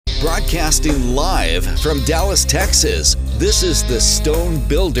Broadcasting live from Dallas, Texas, this is the Stone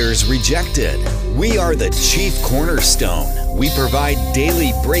Builders Rejected. We are the chief cornerstone. We provide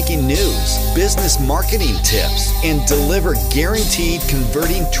daily breaking news, business marketing tips, and deliver guaranteed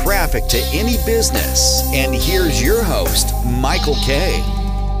converting traffic to any business. And here's your host, Michael K.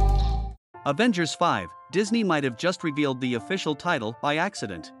 Avengers 5, Disney might have just revealed the official title by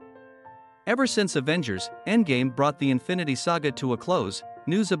accident. Ever since Avengers: Endgame brought the Infinity Saga to a close,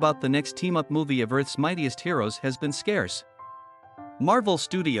 news about the next team-up movie of Earth's mightiest heroes has been scarce. Marvel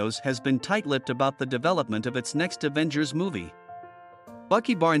Studios has been tight-lipped about the development of its next Avengers movie.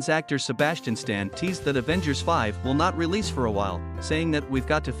 Bucky Barnes actor Sebastian Stan teased that Avengers 5 will not release for a while, saying that we've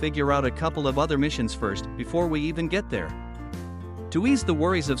got to figure out a couple of other missions first before we even get there. To ease the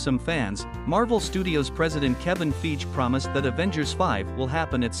worries of some fans, Marvel Studios president Kevin Feige promised that Avengers 5 will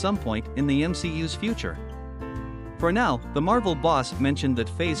happen at some point in the MCU's future. For now, the Marvel boss mentioned that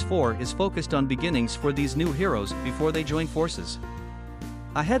Phase 4 is focused on beginnings for these new heroes before they join forces.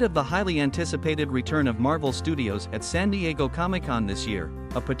 Ahead of the highly anticipated return of Marvel Studios at San Diego Comic-Con this year,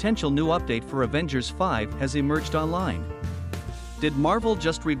 a potential new update for Avengers 5 has emerged online. Did Marvel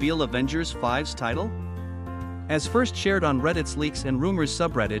just reveal Avengers 5's title? As first shared on Reddit's Leaks and Rumors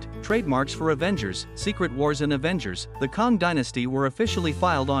subreddit, trademarks for Avengers, Secret Wars and Avengers: The Kang Dynasty were officially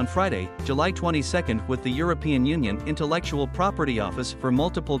filed on Friday, July 22 with the European Union Intellectual Property Office for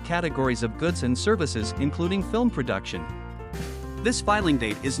multiple categories of goods and services including film production. This filing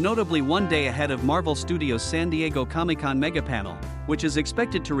date is notably one day ahead of Marvel Studios' San Diego Comic-Con megapanel, which is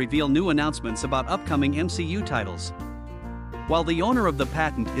expected to reveal new announcements about upcoming MCU titles. While the owner of the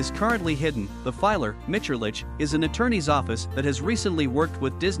patent is currently hidden, the filer, Mitscherlich, is an attorney's office that has recently worked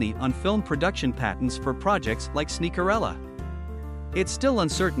with Disney on film production patents for projects like Sneakerella. It's still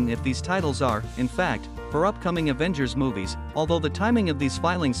uncertain if these titles are, in fact, for upcoming Avengers movies, although the timing of these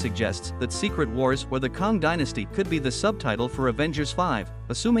filings suggests that Secret Wars or the Kang Dynasty could be the subtitle for Avengers 5,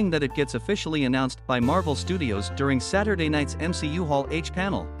 assuming that it gets officially announced by Marvel Studios during Saturday night's MCU Hall H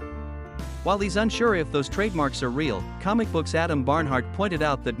panel. While he's unsure if those trademarks are real, Comic Book's Adam Barnhart pointed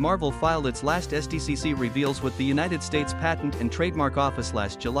out that Marvel filed its last SDCC reveals with the United States Patent and Trademark Office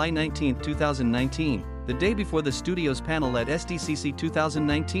last July 19, 2019, the day before the studio's panel at SDCC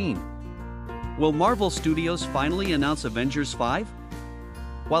 2019. Will Marvel Studios finally announce Avengers 5?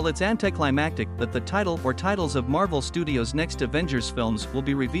 While it's anticlimactic that the title or titles of Marvel Studios' next Avengers films will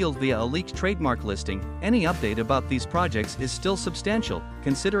be revealed via a leaked trademark listing, any update about these projects is still substantial,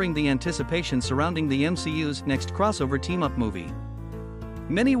 considering the anticipation surrounding the MCU's next crossover team-up movie.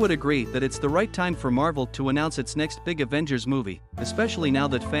 Many would agree that it's the right time for Marvel to announce its next big Avengers movie, especially now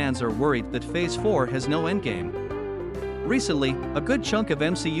that fans are worried that Phase 4 has no endgame. Recently, a good chunk of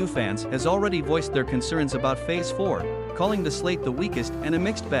MCU fans has already voiced their concerns about Phase 4, calling the slate the weakest and a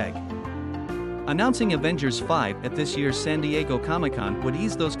mixed bag. Announcing Avengers 5 at this year's San Diego Comic-Con would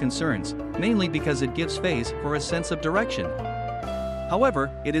ease those concerns, mainly because it gives Phase 4 a sense of direction.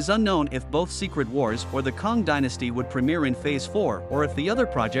 However, it is unknown if both Secret Wars or the Kang Dynasty would premiere in Phase 4 or if the other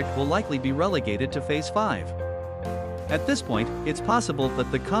project will likely be relegated to Phase 5. At this point, it's possible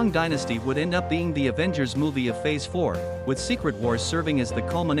that the Kang Dynasty would end up being the Avengers movie of Phase 4, with Secret Wars serving as the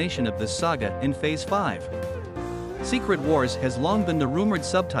culmination of this saga in Phase 5. Secret Wars has long been the rumored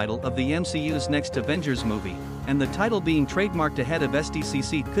subtitle of the MCU's next Avengers movie, and the title being trademarked ahead of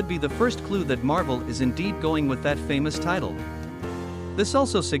SDCC could be the first clue that Marvel is indeed going with that famous title. This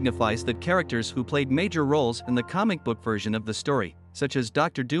also signifies that characters who played major roles in the comic book version of the story, such as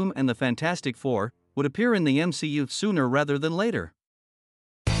Doctor Doom and the Fantastic Four, would appear in the MCU sooner rather than later.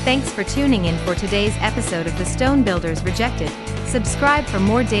 Thanks for tuning in for today's episode of the Stone Builders Rejected. Subscribe for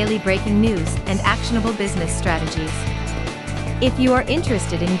more daily breaking news and actionable business strategies. If you are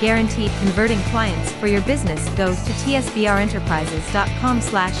interested in guaranteed converting clients for your business, go to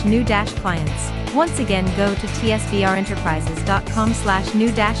tsbrenterprises.com/new-clients. Once again, go to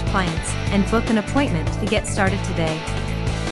tsbrenterprises.com/new-clients and book an appointment to get started today.